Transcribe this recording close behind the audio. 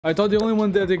I thought the only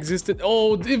one that existed.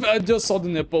 Oh, if I just saw the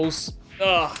nipples.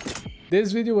 Ah.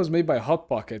 This video was made by Hot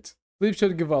Pocket. Please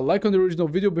should give a like on the original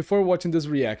video before watching this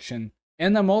reaction.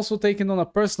 And I'm also taking on a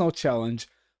personal challenge.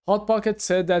 Hot Pocket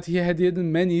said that he had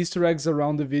hidden many Easter eggs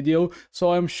around the video,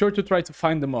 so I'm sure to try to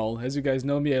find them all. As you guys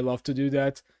know me, I love to do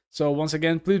that. So once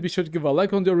again, please be sure to give a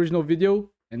like on the original video.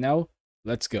 And now,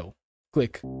 let's go.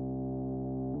 Click.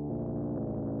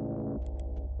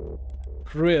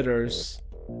 Critters.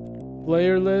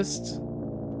 Player list.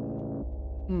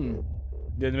 The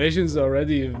animation is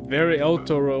already very El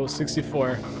Toro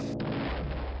 64.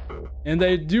 And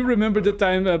I do remember the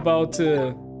time about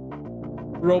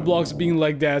Roblox being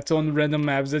like that on random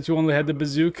maps, that you only had the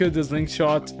bazooka, the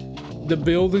slingshot, the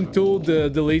building tool, the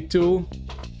delete tool.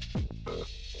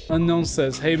 Unknown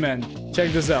says, hey man,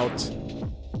 check this out.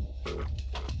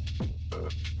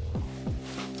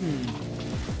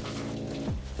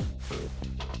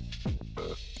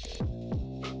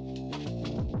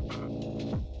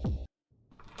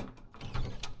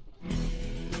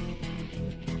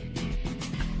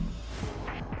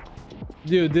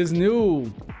 Dude, this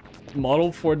new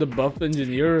model for the buff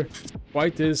engineer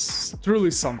quite is truly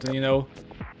something, you know.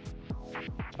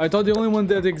 I thought the only one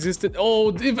that existed.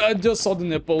 Oh, if I just saw the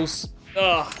nipples.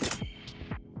 Ah,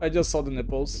 I just saw the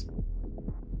nipples.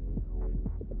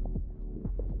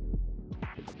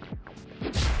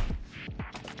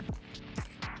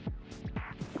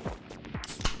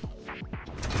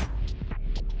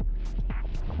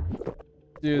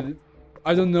 Dude,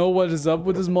 I don't know what is up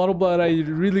with this model, but I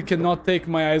really cannot take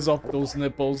my eyes off those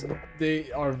nipples.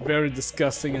 They are very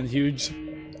disgusting and huge.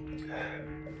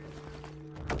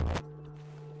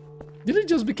 Did it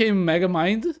just become Mega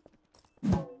Mind?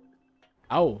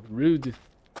 Ow, rude.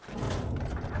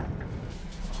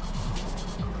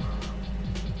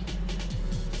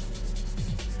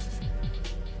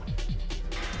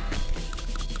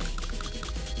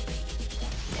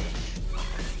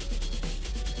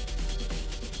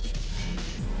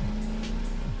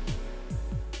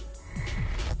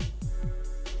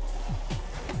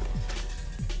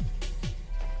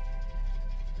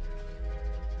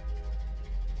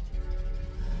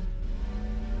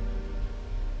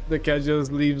 The cat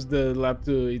just leaves the lab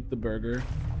to eat the burger.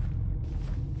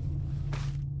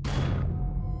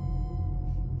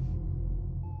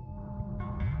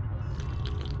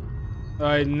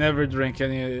 I never drink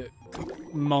any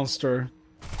Monster.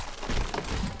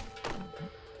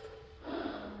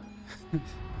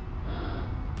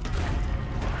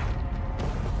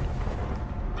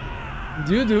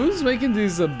 Dude, who's making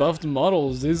these buffed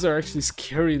models? These are actually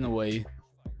scary in a way.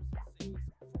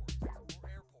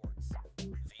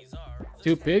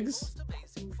 Two pigs?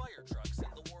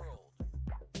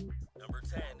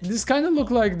 These kind of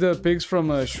look like the pigs from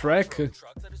Shrek.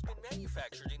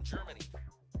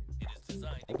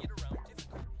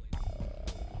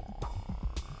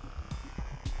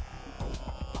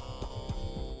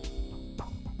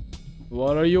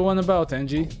 What are you on about,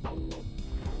 Angie?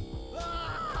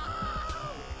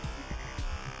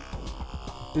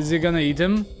 Is he gonna eat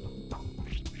him?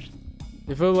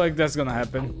 I feel like that's gonna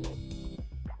happen.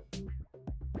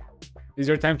 Is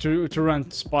your time to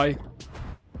run, spy?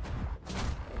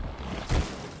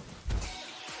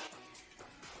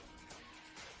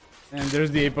 And there's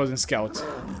the opposing scout.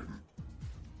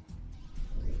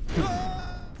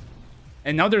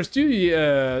 And now there's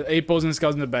two opposing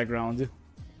scouts in the background.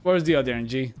 Where's the other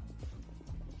NG?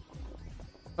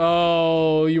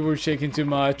 Oh, you were shaking too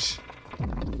much.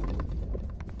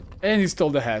 And he stole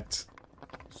the hat.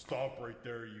 Stop right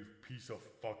there, you piece of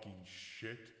fucking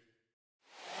shit.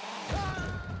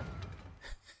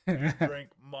 You drank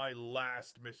my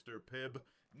last, Mr. Pibb.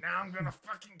 Now I'm gonna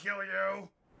fucking kill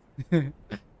you.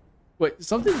 Wait,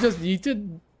 something just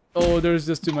yeeted? Oh, there's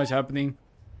just too much happening.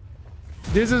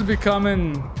 This is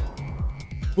becoming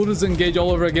Buddha's Engage all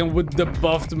over again with the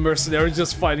buffed mercenaries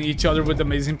just fighting each other with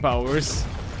amazing powers.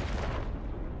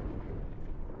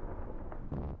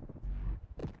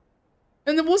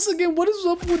 And then once again, what is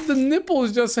up with the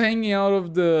nipples just hanging out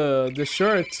of the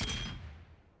shirt?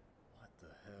 What the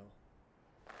hell?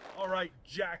 Alright,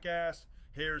 jackass.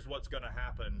 Here's what's gonna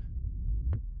happen.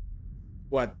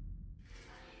 What?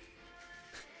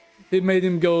 It made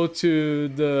him go to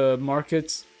the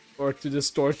market or to the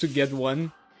store to get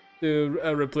one,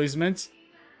 a replacement.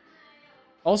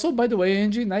 Also, by the way,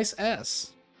 Angie, nice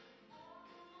ass.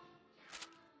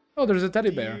 Oh, there's a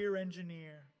teddy bear. Dear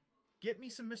engineer, get me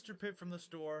some Mr. Pibb from the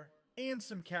store and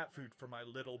some cat food for my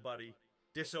little buddy.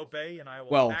 Disobey and I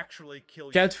will actually kill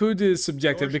you. Cat food is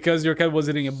subjective because your cat was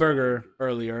eating a burger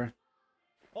earlier.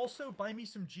 Also, buy me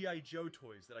some G.I. Joe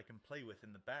toys that I can play with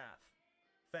in the bath.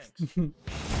 Thanks.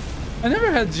 I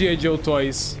never had G.I. Joe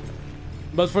toys,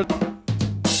 but for...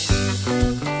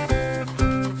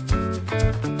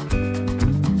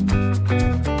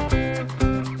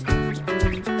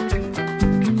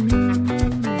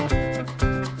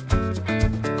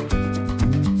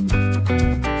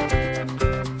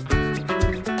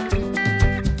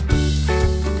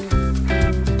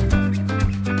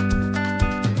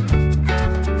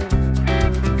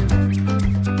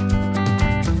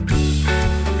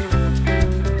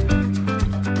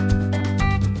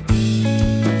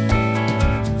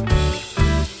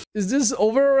 Is this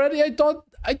over already? I thought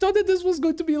that this was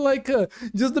going to be like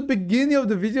just the beginning of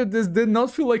the video. This did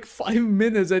not feel like 5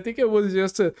 minutes. I think I was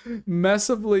just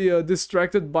massively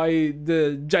distracted by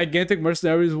the gigantic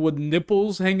mercenaries with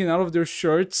nipples hanging out of their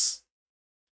shirts.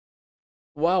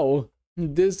 Wow,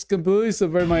 this completely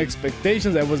subverted my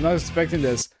expectations. I was not expecting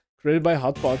this. Created by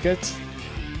Hot Pocket.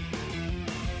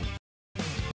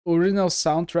 Original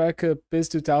soundtrack, Piz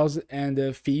 2000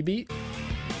 and Phoebe.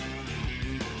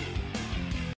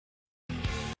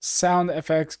 Sound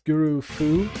FX Guru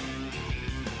Fu.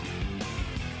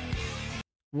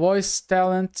 Voice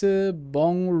talent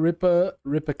Bong Ripa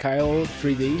Kyle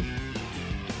 3D.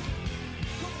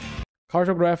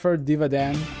 Cartographer Diva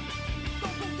Dan.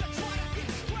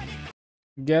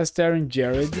 Guest starring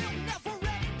Jared.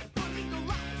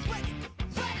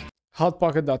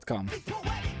 Hotpocket.com.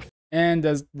 And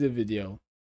that's the video.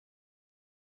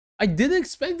 I didn't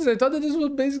expect this. I thought that this was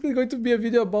basically going to be a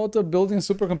video about building a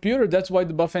supercomputer. That's why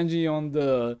the buff engine on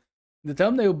the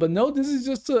thumbnail. But no, this is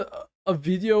just a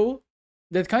video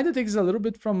that kind of takes a little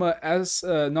bit from I was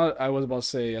about to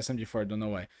say SMG4, I don't know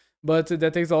why. But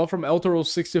that takes a lot from Eltoro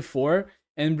 64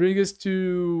 and brings us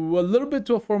to a little bit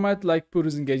to a format like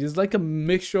Purus Engage. It's like a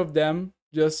mixture of them,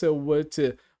 just with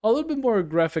a little bit more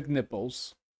graphic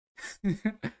nipples.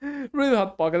 Really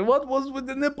Hot Pocket. What was with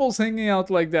the nipples hanging out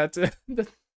like that?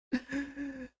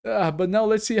 But now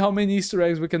let's see how many Easter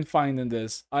eggs we can find in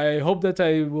this. I hope that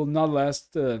I will not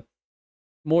last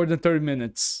more than 30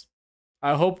 minutes.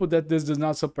 I hope that this does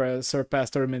not surpass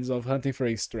 30 minutes of hunting for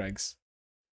Easter eggs.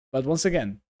 But once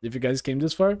again, if you guys came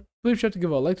this far, please sure to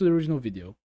give a like to the original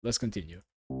video. Let's continue.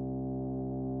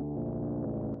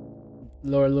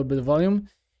 Lower a little bit of volume.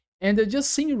 And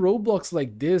just seeing Roblox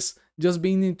like this, just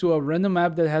being into a random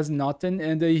map that has nothing,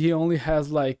 and he only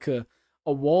has like a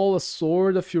wall, a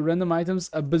sword, a few random items,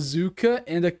 a bazooka,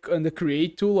 and a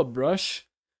create tool, a brush.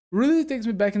 Really takes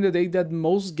me back in the day that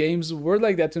most games were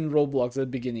like that in Roblox at the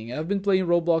beginning. I've been playing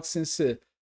Roblox since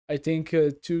I think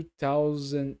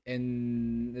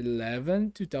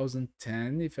 2011,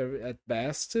 2010, if at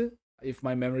best, if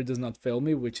my memory does not fail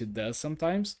me, which it does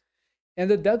sometimes.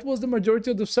 And that was the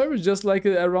majority of the servers, just like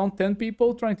around 10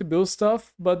 people trying to build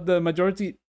stuff, but the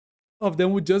majority of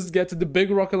them would just get the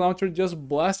big rocket launcher, just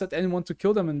blast at anyone to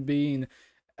kill them and being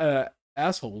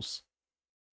assholes.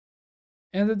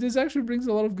 And this actually brings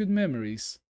a lot of good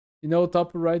memories. You know,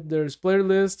 top right there's player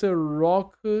list,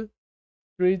 rock,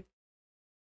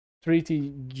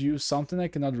 treaty juice something, I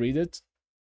cannot read it.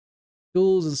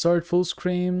 Tools, insert, full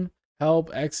screen, help,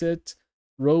 exit.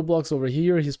 Roblox over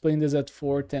here, he's playing this at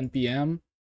 4:10 p.m.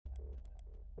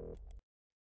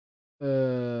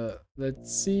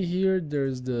 Let's see here,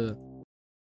 there's the...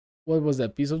 What was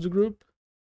that, piece of the group?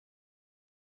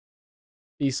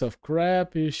 Piece of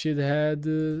crap, you should have...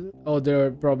 Oh, there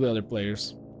are probably other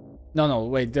players. No,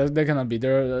 wait, there cannot be.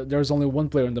 There's only one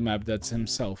player on the map, that's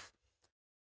himself.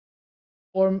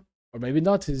 Or maybe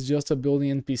not, he's just a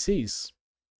building NPCs.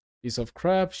 Piece of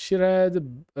crap,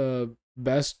 shithead,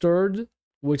 bastard,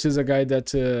 which is a guy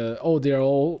that... oh, they're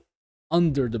all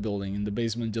under the building, in the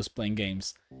basement, just playing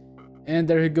games. And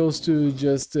there he goes to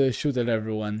just shoot at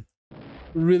everyone.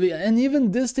 Really, and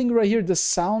even this thing right here, the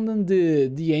sound and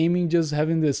the aiming, just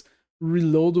having this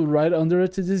reload right under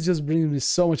it, this just brings me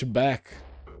so much back.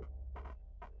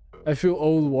 I feel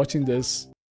old watching this.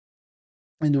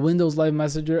 In the Windows Live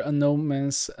Messenger,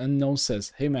 unknown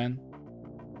says, "Hey man."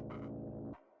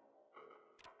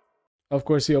 Of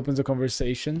course, he opens a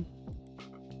conversation.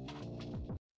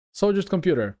 Soldier's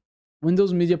computer.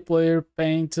 Windows Media Player,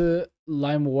 Paint,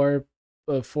 LimeWire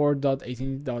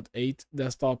 4.18.8,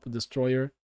 Desktop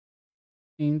Destroyer,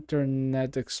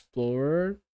 Internet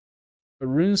Explorer,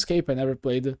 RuneScape I never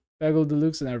played, Peggle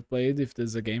Deluxe I never played, if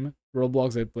there's a game,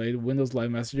 Roblox I played, Windows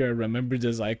Live Messenger, I remember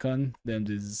this icon, then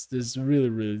this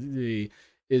really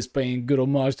is paying good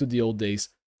homage to the old days.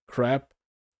 Crap.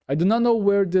 I do not know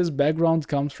where this background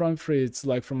comes from, if it's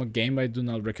like from a game, I do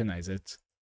not recognize it.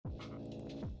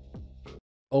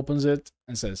 Opens it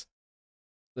and says,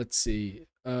 let's see,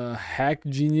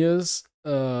 hackgenius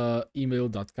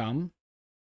email.com.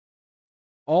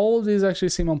 all of these actually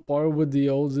seem on par with the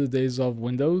old days of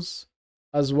Windows,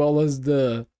 as well as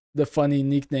the funny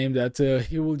nickname that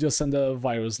he will just send a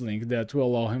virus link that will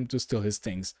allow him to steal his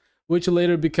things, which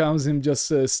later becomes him just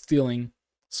stealing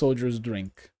Soldier's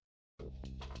drink.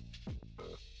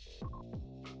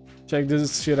 Check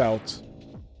this shit out.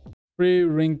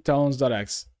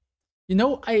 Freeringtones.x. You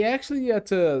know, I actually at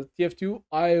TF2,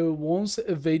 I once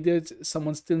evaded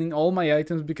someone stealing all my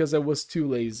items because I was too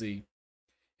lazy.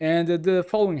 And the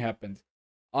following happened.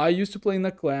 I used to play in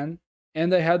a clan,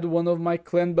 and I had one of my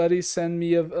clan buddies send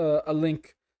me a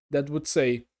link that would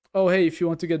say, oh hey, if you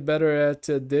want to get better at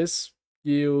this,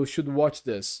 you should watch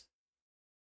this.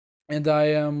 And I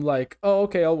am like, oh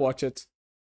okay, I'll watch it.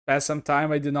 Past some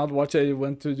time, I did not watch it, I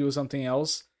went to do something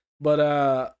else.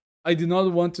 But I did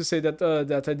not want to say that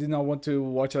that I did not want to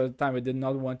watch at the time. I did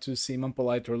not want to seem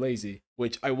impolite or lazy,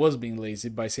 which I was being lazy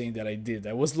by saying that I did.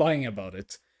 I was lying about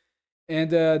it.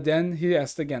 And then he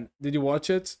asked again, did you watch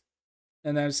it?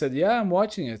 And I said, yeah, I'm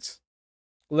watching it.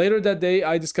 Later that day,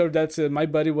 I discovered that my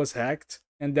buddy was hacked,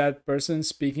 and that person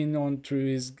speaking on through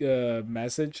his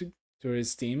message to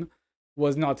his team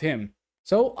was not him.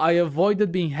 So I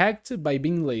avoided being hacked by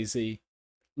being lazy.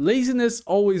 Laziness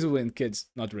always wins, kids.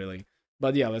 Not really.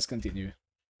 But yeah, let's continue.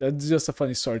 That's just a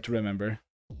funny story to remember.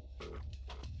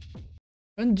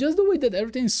 And just the way that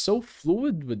everything is so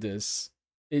fluid with this,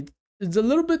 it's a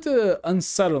little bit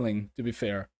unsettling, to be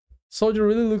fair. Soldier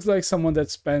really looks like someone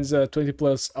that spends 20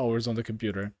 plus hours on the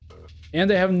computer.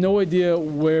 And I have no idea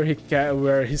where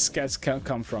his cats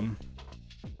come from.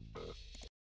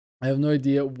 I have no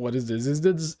idea what is this. Is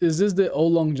this the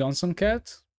Olong Johnson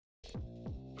cat?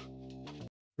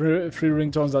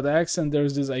 Freeringtones.x, and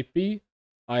there's this IP.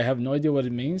 I have no idea what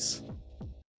it means.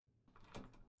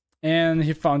 And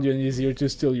he found you and he's here to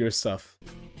steal your stuff.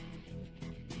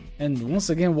 And once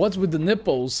again, what's with the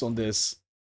nipples on this?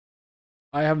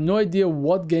 I have no idea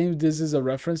what game this is a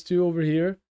reference to over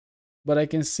here. But I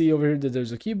can see over here that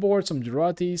there's a keyboard, some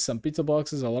Girati, some pizza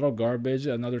boxes, a lot of garbage,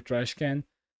 another trash can.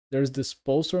 There's this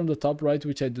poster on the top right,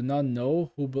 which I do not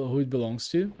know who it belongs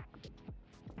to.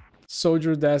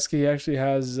 Soldier desk, he actually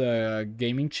has a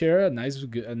gaming chair, a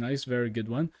nice, very good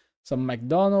one. Some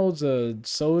McDonald's,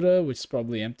 soda, which is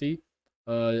probably empty.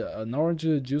 An orange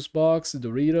juice box,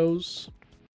 Doritos.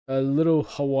 A little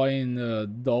Hawaiian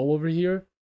doll over here.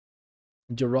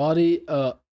 Girardi,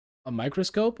 a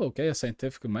microscope? Okay, a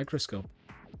scientific microscope.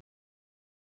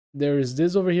 There is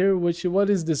this over here, which, what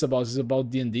is this about? It's about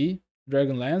D&D.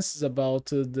 Dragonlance is about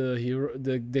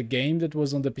the game that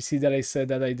was on the PC that I said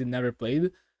that I never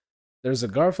played. There's a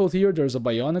Garfield here, there's a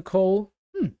Bionic hole.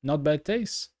 Not bad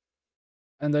taste.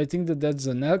 And I think that that's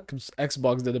an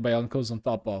Xbox that the Bionic hole is on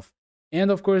top of.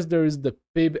 And of course there is the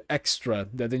PIB Extra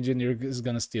that the engineer is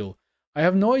gonna steal. I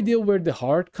have no idea where the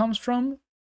heart comes from,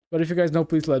 but if you guys know,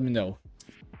 please let me know.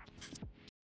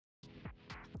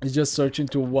 He's just searching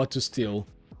to what to steal.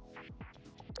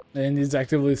 And he's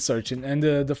actively searching. And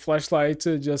the flashlight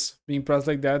just being pressed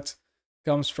like that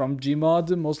comes from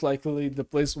Gmod, most likely the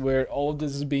place where all of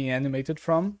this is being animated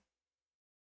from.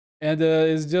 And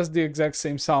it's just the exact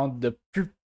same sound, the pip,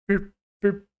 pip,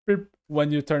 pip, pip,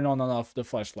 when you turn on and off the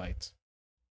flashlight.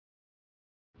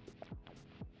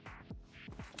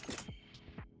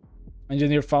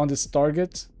 Engineer found his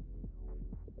target,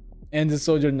 and the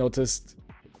soldier noticed.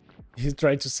 He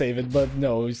tried to save it, but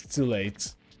no, it's too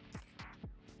late.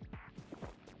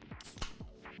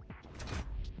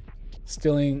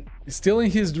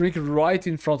 Stealing his drink right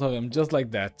in front of him, just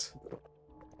like that.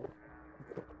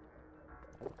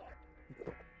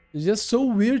 It's just so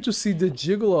weird to see the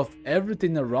jiggle of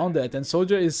everything around that, and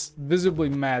Soldier is visibly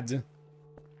mad.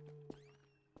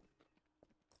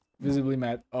 Visibly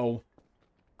mad. Oh.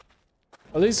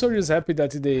 At least Soldier is happy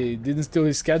that they didn't steal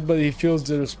his cat, but he feels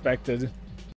disrespected.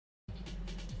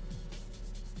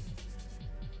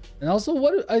 And also,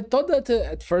 what I thought that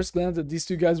at first glance that these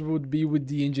two guys would be with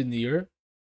the engineer.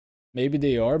 Maybe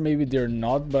they are, maybe they're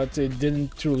not, but it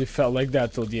didn't truly felt like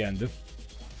that till the end.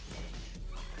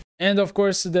 And of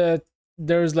course,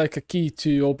 there's like a key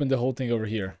to open the whole thing over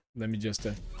here. Let me just...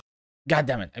 God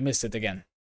damn it, I missed it again.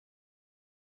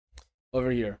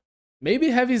 Over here. Maybe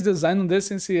Heavy's design on this,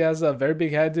 since he has a very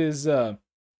big head, is a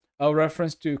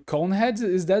reference to Coneheads.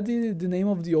 Is that the name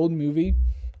of the old movie?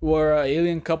 Where an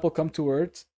alien couple come to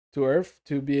Earth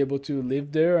to be able to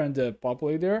live there and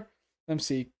populate there? Let me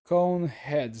see.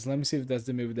 Coneheads. Let me see if that's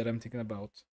the movie that I'm thinking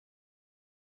about.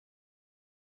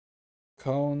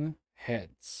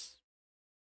 Coneheads.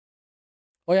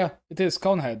 Oh yeah, it is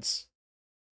Coneheads.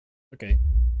 Okay.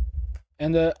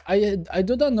 And I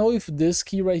do not know if this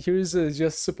key right here is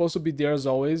just supposed to be there as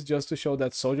always, just to show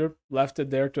that Soldier left it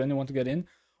there to anyone to get in,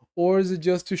 or is it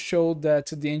just to show that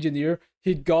the engineer,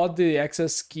 he got the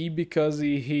access key because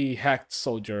he hacked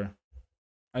Soldier?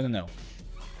 I don't know.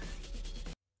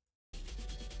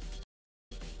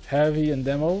 Heavy and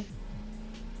demo,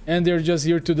 and they're just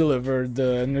here to deliver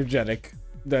the energetic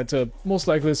that most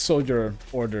likely Soldier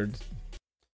ordered.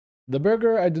 The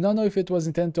burger, I do not know if it was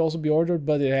intended to also be ordered,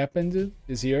 but it happened,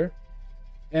 is here.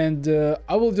 And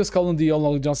I will just call on the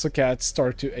Long Johnson cat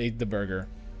start to eat the burger.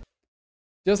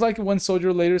 Just like when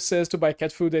Soldier later says to buy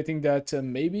cat food, I think that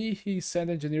maybe he sent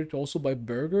engineer to also buy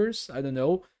burgers, I don't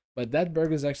know. But that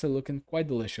burger is actually looking quite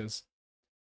delicious.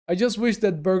 I just wish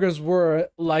that burgers were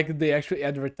like they actually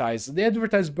advertise. They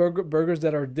advertise burgers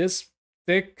that are this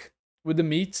thick with the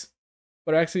meat,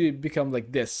 but actually become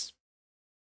like this.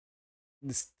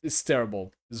 This is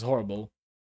terrible. It's horrible.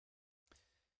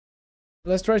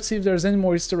 Let's try to see if there's any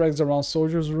more Easter eggs around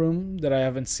Soldier's room that I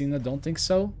haven't seen. I don't think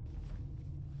so.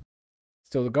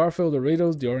 Still the Garfield, the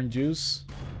Doritos, the orange juice.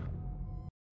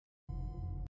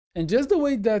 And just the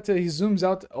way that he zooms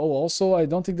out. Oh, also, I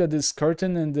don't think that this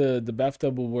curtain and the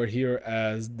bathtub were here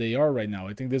as they are right now.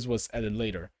 I think this was added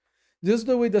later. Just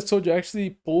the way that Soldier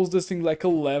actually pulls this thing like a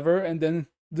lever, and then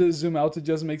the zoom out, it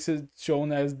just makes it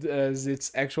shown as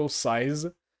its actual size.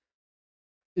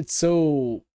 It's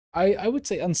so, I would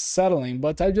say unsettling,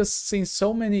 but I've just seen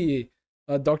so many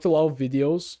Dr. Lau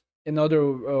videos and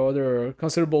other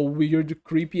considerable weird,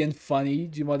 creepy, and funny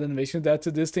Gmod animation that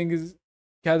this thing is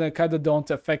kind of don't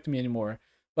affect me anymore.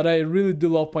 But I really do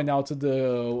love point out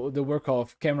the work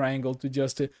of camera angle to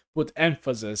just put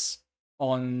emphasis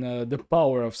on the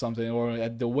power of something or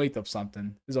at the weight of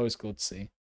something. It's always cool to see.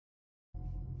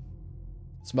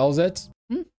 Smells it?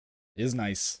 Is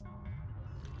nice.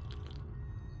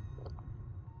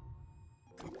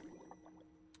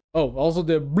 Oh, also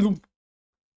the bloop.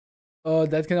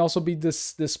 That can also be the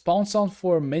spawn sound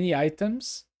for many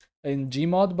items in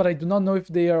Gmod, but I do not know if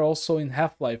they are also in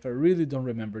Half-Life. I really don't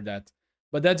remember that.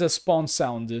 But that's a spawn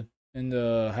sound in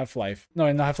the Half-Life. No,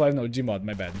 in Half-Life, no, Gmod,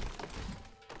 my bad.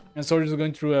 And Soldier's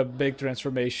going through a big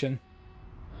transformation.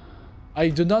 I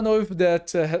do not know if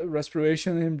that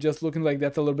respiration, him just looking like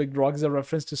that a little bit grog, is a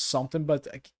reference to something, but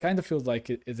it kind of feels like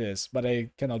it is, but I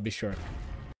cannot be sure.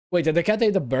 Wait, did the cat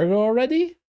eat the burger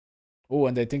already? Oh,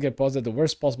 and I think I paused at the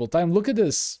worst possible time. Look at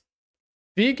this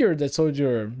figure that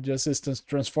Soldier just is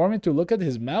transforming to. Look at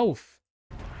his mouth.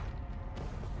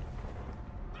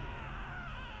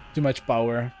 Too much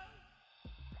power.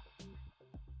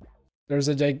 There's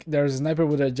a sniper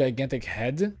with a gigantic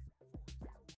head.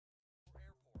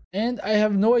 And I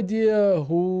have no idea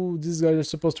who these guys are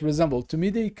supposed to resemble. To me,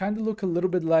 they kind of look a little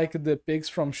bit like the pigs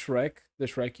from Shrek, the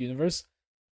Shrek universe.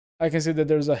 I can see that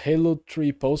there's a Halo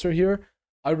 3 poster here.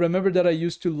 I remember that I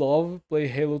used to love play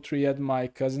Halo 3 at my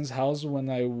cousin's house when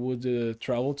I would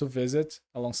travel to visit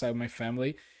alongside my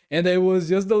family. And I was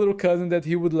just the little cousin that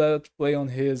he would let play on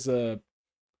his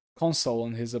console,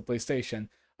 on his PlayStation.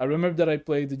 I remember that I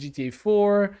played the GTA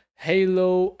 4,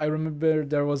 Halo. I remember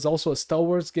there was also a Star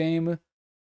Wars game.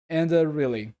 And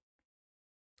really,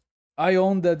 I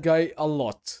owned that guy a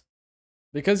lot.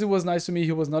 Because it was nice to me,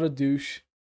 he was not a douche.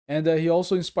 And he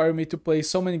also inspired me to play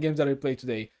so many games that I play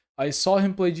today. I saw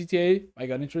him play GTA, I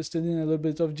got interested in a little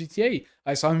bit of GTA.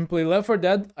 I saw him play Left 4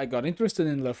 Dead, I got interested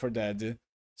in Left 4 Dead.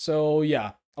 So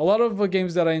yeah, a lot of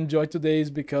games that I enjoy today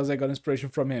is because I got inspiration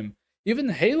from him. Even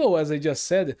Halo, as I just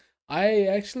said, I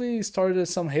actually started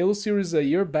some Halo series a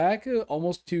year back,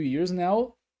 almost 2 years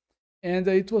now. And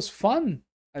it was fun.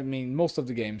 I mean, most of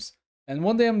the games. And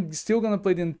one day I'm still gonna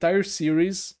play the entire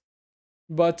series.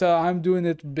 But I'm doing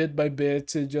it bit by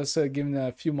bit, just giving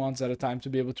a few months at a time to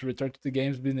be able to return to the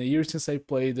game. It's been a year since I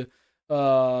played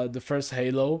the first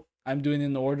Halo. I'm doing it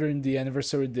in order in the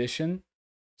Anniversary Edition.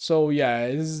 So yeah,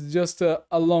 it's just a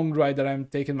long ride that I'm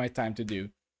taking my time to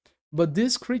do. But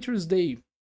these creatures,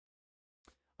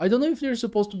 I don't know if they're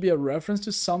supposed to be a reference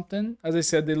to something. As I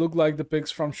said, they look like the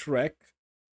pigs from Shrek.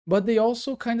 But they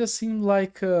also kind of seem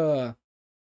like a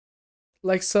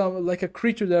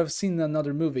creature that I've seen in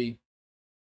another movie.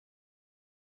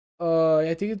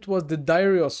 I think it was The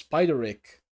Diary of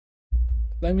Spiderick.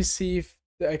 Let me see if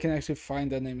I can actually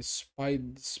find that name.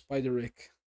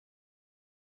 Spiderick.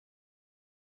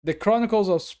 The Chronicles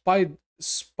of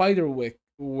Spiderwick.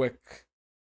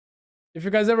 If you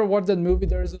guys ever watched that movie,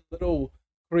 there's a little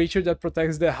creature that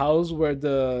protects the house where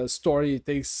the story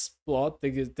takes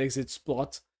its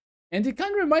plot. And it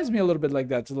kind of reminds me a little bit like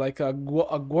that, like a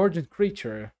gorgeous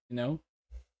creature, you know?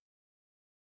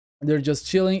 They're just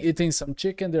chilling, eating some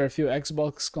chicken. There are a few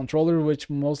Xbox controllers,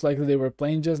 which most likely they were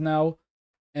playing just now.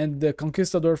 And the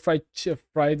Conquistador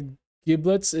fried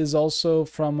giblets is also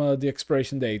from the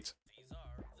expiration date.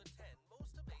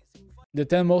 The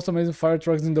 10 most amazing fire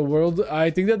trucks in the world. I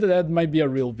think that might be a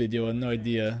real video. No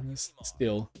idea.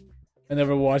 Still, I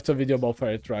never watched a video about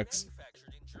fire trucks.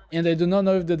 And I do not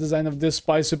know if the design of this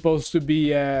spy is supposed to be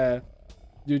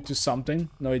due to something.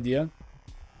 No idea.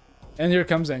 And here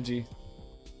comes Angie.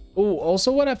 Oh,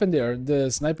 also what happened there? The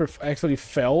sniper actually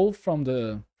fell from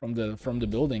the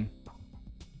building.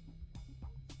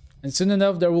 And soon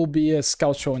enough there will be a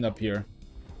scout showing up here.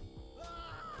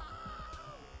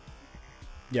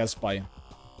 Yeah, spy.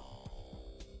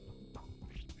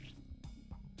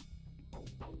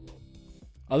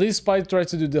 At least spy tries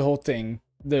to do the whole thing,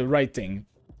 the right thing.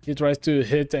 He tries to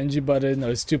hit Angie, but no,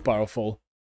 it's too powerful.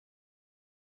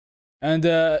 And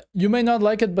you may not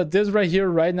like it, but this right here,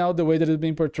 right now, the way that it's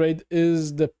being portrayed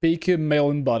is the peak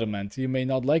male embodiment. You may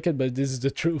not like it, but this is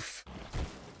the truth.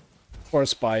 For a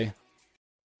spy.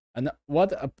 And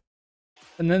what?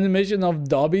 An animation of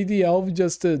Dobby the elf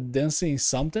just dancing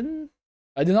something?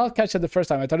 I did not catch it the first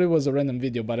time. I thought it was a random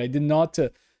video, but I did not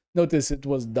notice it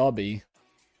was Dobby.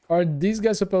 Are these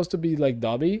guys supposed to be like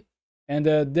Dobby? And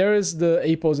there is the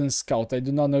Apos and Scout. I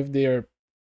do not know if they are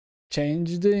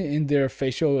changed in their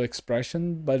facial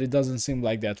expression, but it doesn't seem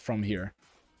like that from here.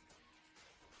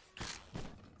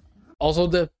 Also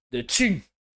the ching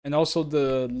and also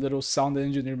the little sound the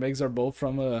engineer makes are both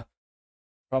from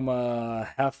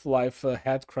Half-Life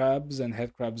head crabs and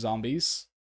head crab zombies.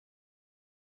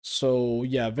 So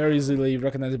yeah, very easily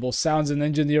recognizable sounds. And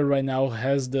engineer right now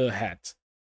has the hat,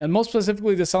 and most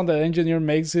specifically the sound that engineer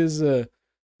makes is the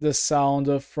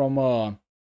sound from a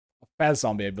fat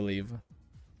zombie, I believe.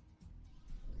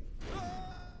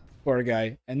 Poor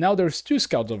guy. And now there's two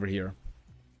scouts over here.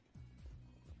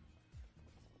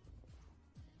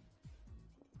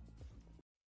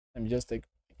 Let me just take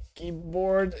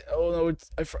keyboard. Oh no,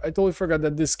 I totally forgot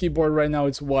that this keyboard right now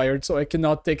it's wired, so I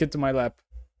cannot take it to my lap.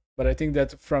 But I think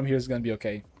that from here is gonna be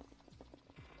okay.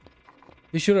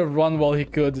 He should have run while he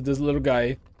could, this little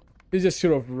guy. He just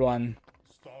should have run.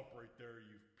 Stop right there,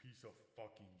 you piece of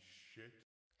fucking shit.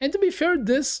 And to be fair,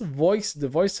 the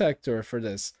voice actor for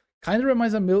this kind of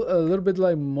reminds me a little bit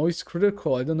like Moist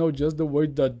Critical. I don't know, just the way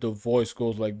that the voice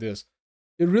goes like this.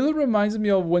 It really reminds me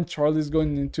of when Charlie's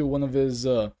going into one of his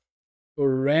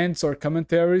rants or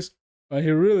commentaries. And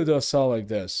he really does sound like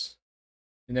this.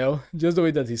 You know, just the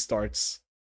way that he starts.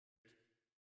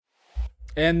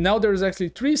 And now there's actually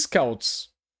 3 scouts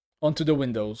onto the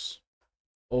windows.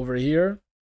 Over here,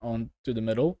 onto the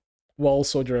middle, while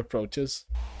soldier approaches.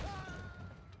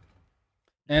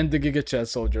 And the Giga Chad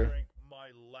soldier.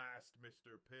 My last,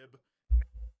 Mr. Pibb.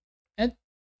 And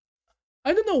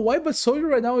I don't know why, but soldier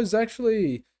right now is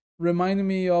actually reminding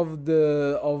me of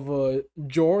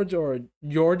George or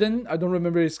Jordan. I don't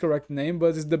remember his correct name,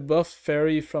 but it's the buff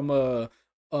fairy from the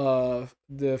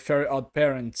Fairy Odd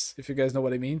Parents, if you guys know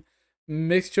what I mean.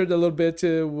 Mixtured a little bit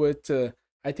with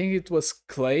I think it was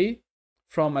Clay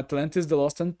from Atlantis the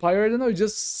Lost Empire. I don't know, it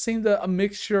just seemed a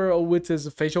mixture with his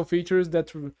facial features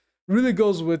that really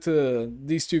goes with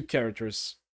these two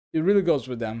characters. It really goes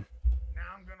with them. Now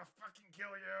I'm gonna fucking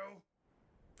kill you.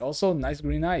 Also, nice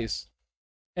green eyes.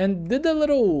 And did the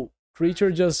little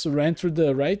creature just ran through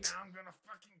the right? Now I'm gonna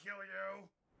fucking kill you.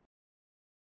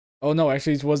 Oh no,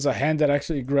 actually it was a hand that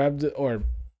actually grabbed or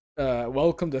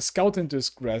welcomed the scout into his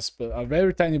grasp. A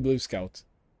very tiny blue scout.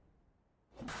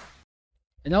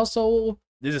 And also,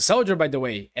 there's a soldier, by the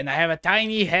way, and I have a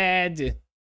tiny head.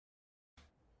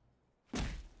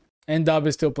 And Dub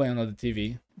is still playing on the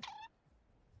TV.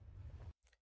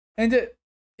 And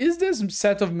is this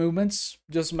set of movements,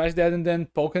 just smash that and then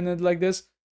poking it like this,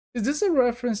 is this a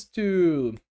reference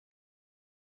to...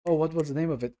 Oh, what was the name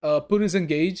of it? Put Us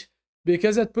Engage.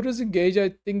 Because at Put Us Engage, I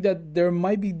think that there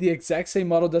might be the exact same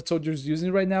model that Soldier's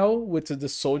using right now with the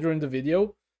soldier in the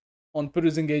video. On Put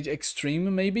Us Engage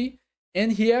Extreme, maybe.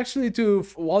 And he actually,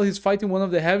 while he's fighting one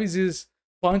of the heavies, he's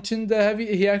punching the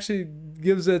heavy. He actually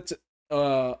gives it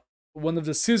one of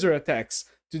the scissor attacks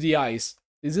to the eyes.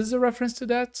 Is this a reference to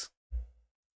that?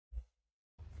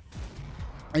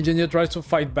 Engineer tries to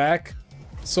fight back.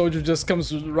 Soldier just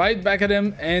comes right back at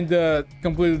him and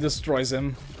completely destroys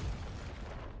him.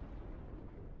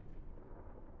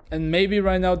 And maybe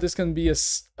right now this can be a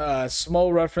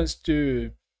small reference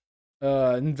to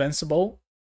Invincible,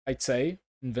 I'd say.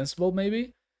 Invincible,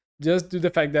 maybe? Just to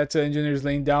the fact that the engineer is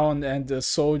laying down and the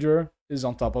soldier is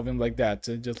on top of him like that,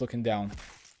 just looking down.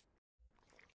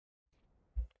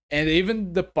 And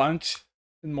even the punch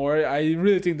and more, I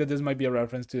really think that this might be a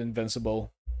reference to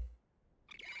Invincible.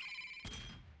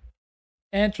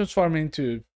 And transforming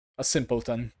into a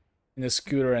simpleton in a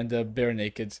scooter and bare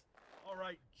naked.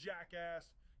 Alright, jackass,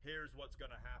 here's what's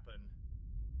gonna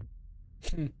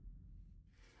happen.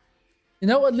 You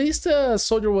know, at least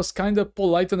Soldier was kind of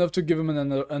polite enough to give him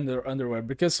an underwear,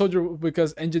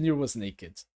 because Engineer was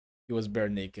naked. He was bare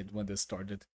naked when this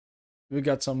started. We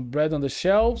got some bread on the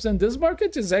shelves, and this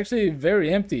market is actually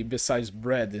very empty besides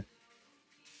bread.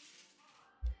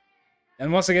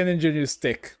 And once again, Engineer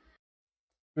stick.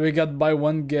 We got buy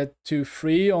one get two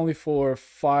free, only for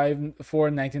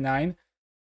 $4.99.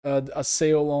 A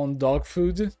sale on dog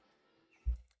food.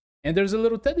 And there's a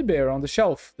little teddy bear on the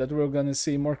shelf that we're gonna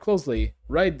see more closely.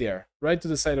 Right there, right to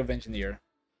the side of Engineer.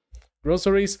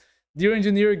 Groceries. Dear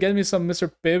Engineer, get me some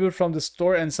Mr. Pibb from the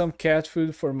store and some cat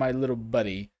food for my little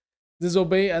buddy.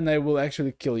 Disobey and I will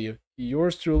actually kill you.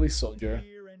 Yours truly, Soldier.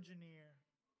 Dear Engineer,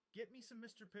 get me some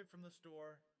Mr. Pibb from the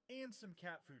store and some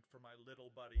cat food for my little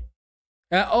buddy.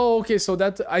 Oh, okay. So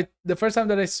the first time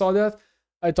that I saw that,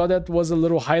 I thought that was a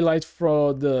little highlight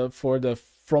from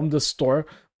the store.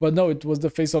 But no, it was the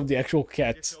face of the actual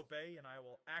cat. Disobey and I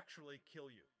will actually kill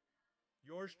you.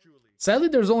 Yours truly. Sadly,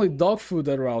 there's only dog food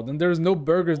around, and there's no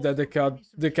burgers that the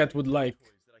cat would like.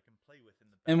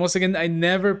 And once again, I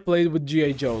never played with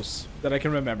G.I. Joes that I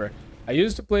can remember. I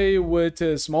used to play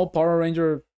with small Power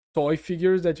Ranger toy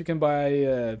figures that you can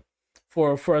buy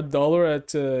for $1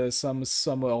 at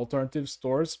some alternative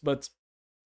stores, but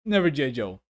never G.I.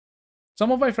 Joe.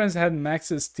 Some of my friends had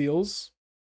Max's Steels,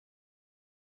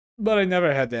 but I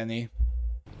never had any.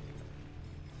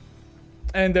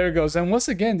 And there it goes. And once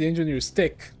again, the Engineer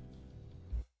stick.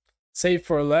 Save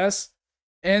for less.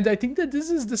 And I think that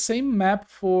this is the same map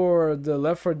for the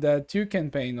Left 4 Dead 2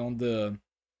 campaign on the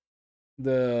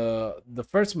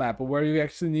first map, where you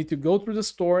actually need to go through the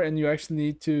store and you actually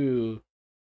need to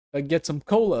get some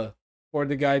cola for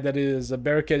the guy that is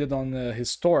barricaded on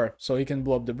his store so he can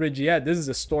blow up the bridge. Yeah, this is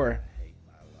a store.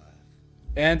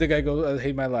 And the guy goes, I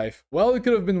hate my life. Well, it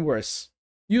could have been worse.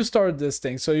 You started this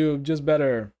thing, so you just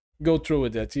better go through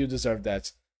with it. You deserve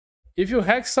that. If you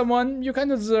hack someone, you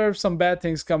kind of deserve some bad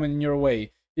things coming in your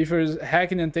way. If you're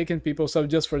hacking and taking people's stuff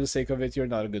just for the sake of it, you're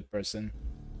not a good person.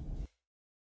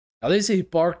 At least he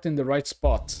parked in the right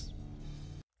spot.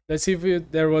 Let's see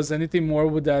if there was anything more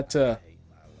with that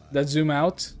zoom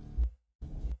out.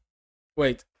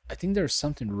 Wait, I think there's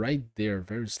something right there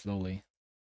very slowly.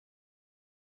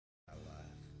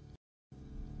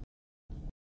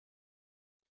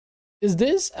 Is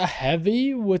this a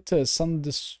heavy with some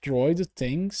destroyed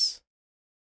things?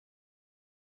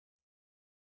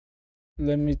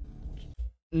 Let me...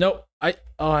 No, I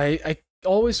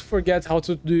always forget how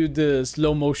to do the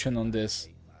slow motion on this.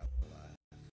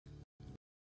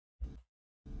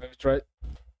 Let me try.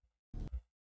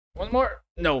 One more?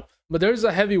 No, but there's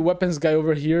a heavy weapons guy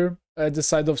over here at the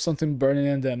side of something burning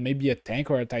and maybe a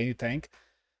tank or a tiny tank.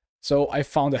 So I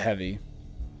found a heavy.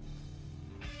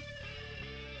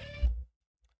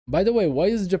 By the way, why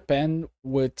is Japan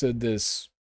with this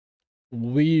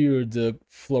weird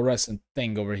fluorescent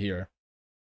thing over here?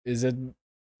 Is it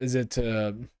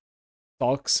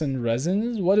toxin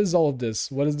resins? What is all of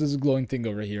this? What is this glowing thing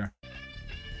over here?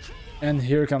 And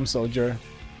here comes Soldier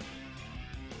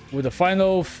with a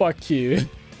final fuck you.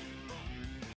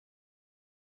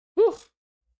 Whew.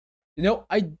 You know,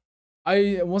 I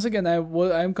once again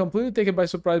I'm completely taken by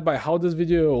surprise by how this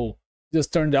video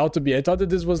just turned out to be. I thought that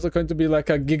this was going to be like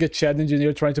a Giga Chad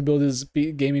engineer trying to build his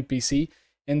gaming PC,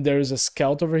 and there's a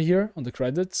scout over here on the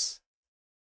credits.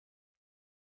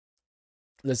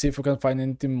 Let's see if we can find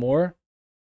anything more.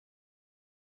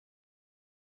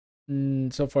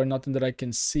 So far, nothing that I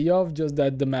can see of, just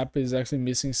that the map is actually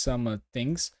missing some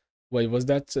things. Wait, was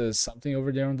that something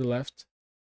over there on the left?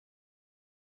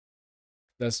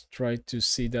 Let's try to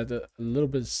see that a little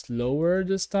bit slower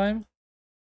this time.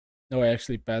 No, I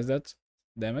actually passed that.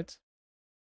 Damn it.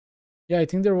 Yeah, I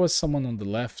think there was someone on the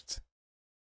left.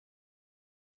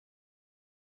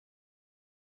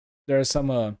 There are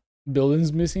some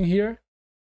buildings missing here.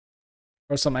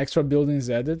 Or some extra buildings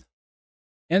added.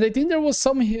 And I think there was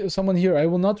someone here. I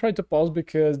will not try to pause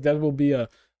because that will be a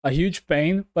huge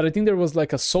pain. But I think there was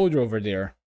like a soldier over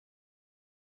there.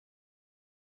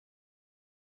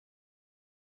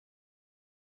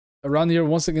 Around here,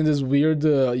 once again, this weird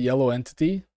yellow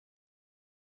entity.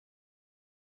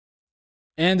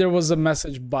 And there was a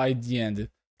message by the end.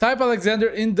 Type Alexander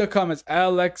in the comments.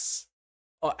 Alexa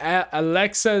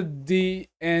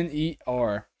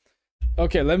DNER.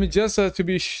 Okay, let me just to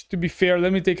be fair,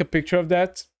 let me take a picture of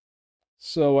that,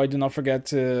 so I do not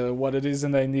forget what it is,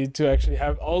 and I need to actually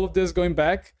have all of this going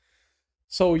back.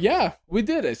 So yeah, we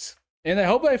did it, and I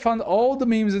hope I found all the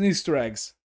memes and Easter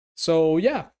eggs. So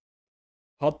yeah,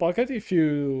 Hot Pocket, if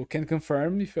you can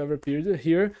confirm if you ever appeared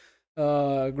here,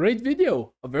 great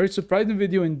video, a very surprising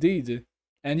video indeed.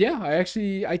 And yeah, I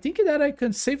think that I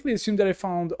can safely assume that I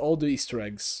found all the Easter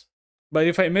eggs. But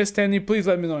if I missed any, please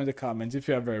let me know in the comments if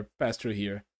you ever passed through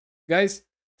here. Guys,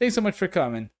 thanks so much for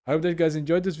coming. I hope that you guys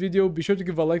enjoyed this video. Be sure to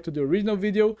give a like to the original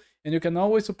video, and you can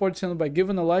always support the channel by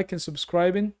giving a like and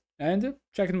subscribing, and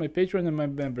checking my Patreon and my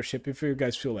membership if you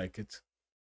guys feel like it.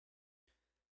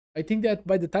 I think that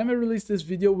by the time I release this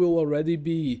video will already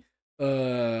be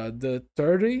the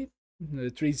 30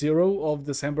 of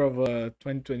December of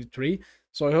 2023.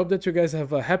 So I hope that you guys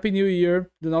have a happy new year.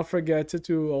 Do not forget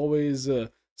to always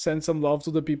send some love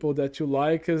to the people that you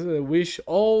like. Wish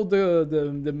all the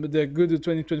good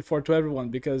 2024 to everyone,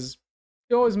 because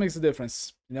it always makes a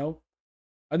difference, you know?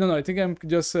 I don't know, I think I'm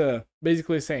just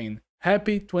basically saying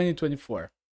happy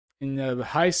 2024. In a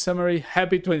high summary,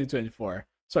 happy 2024.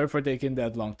 Sorry for taking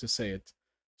that long to say it.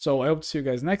 So I hope to see you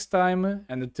guys next time,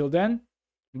 and until then,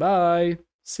 bye!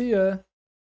 See ya!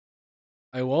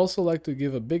 I would also like to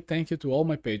give a big thank you to all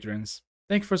my patrons.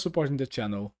 Thank you for supporting the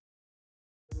channel.